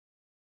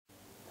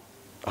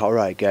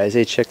Alright guys,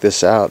 hey, check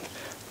this out.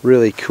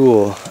 Really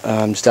cool.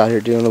 I'm just out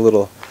here doing a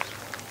little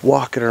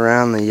walking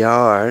around the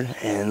yard,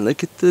 and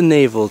look at the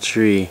navel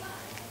tree.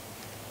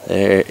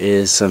 There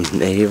is some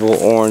navel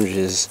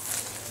oranges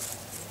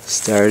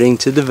starting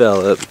to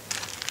develop.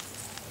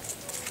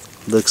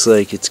 Looks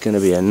like it's going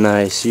to be a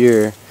nice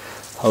year.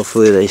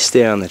 Hopefully they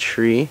stay on the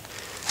tree.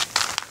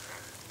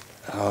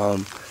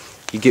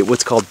 You get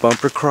what's called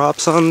bumper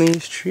crops on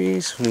these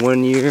trees.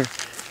 1 year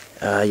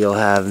you'll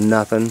have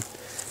nothing.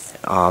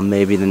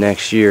 Maybe the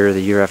next year or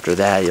the year after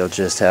that you'll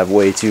just have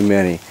way too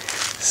many.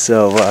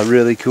 So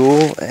really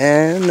cool.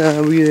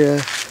 And we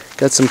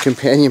got some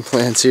companion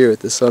plants here with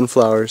the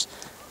sunflowers.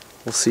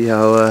 We'll see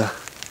how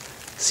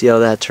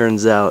that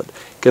turns out.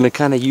 Gonna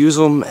kind of use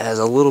them as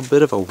a little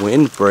bit of a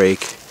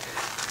windbreak.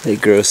 They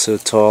grow so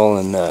tall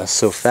and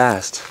so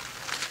fast.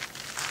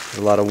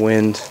 A lot of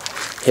wind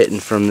hitting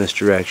from this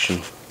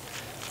direction.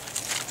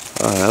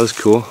 That was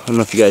cool. I don't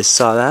know if you guys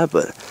saw that,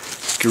 but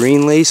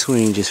green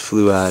lacewing just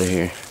flew out of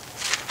here.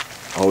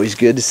 Always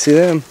good to see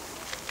them.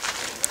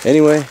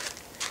 Anyway,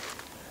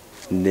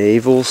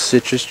 Navel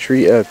Citrus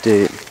Tree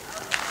update.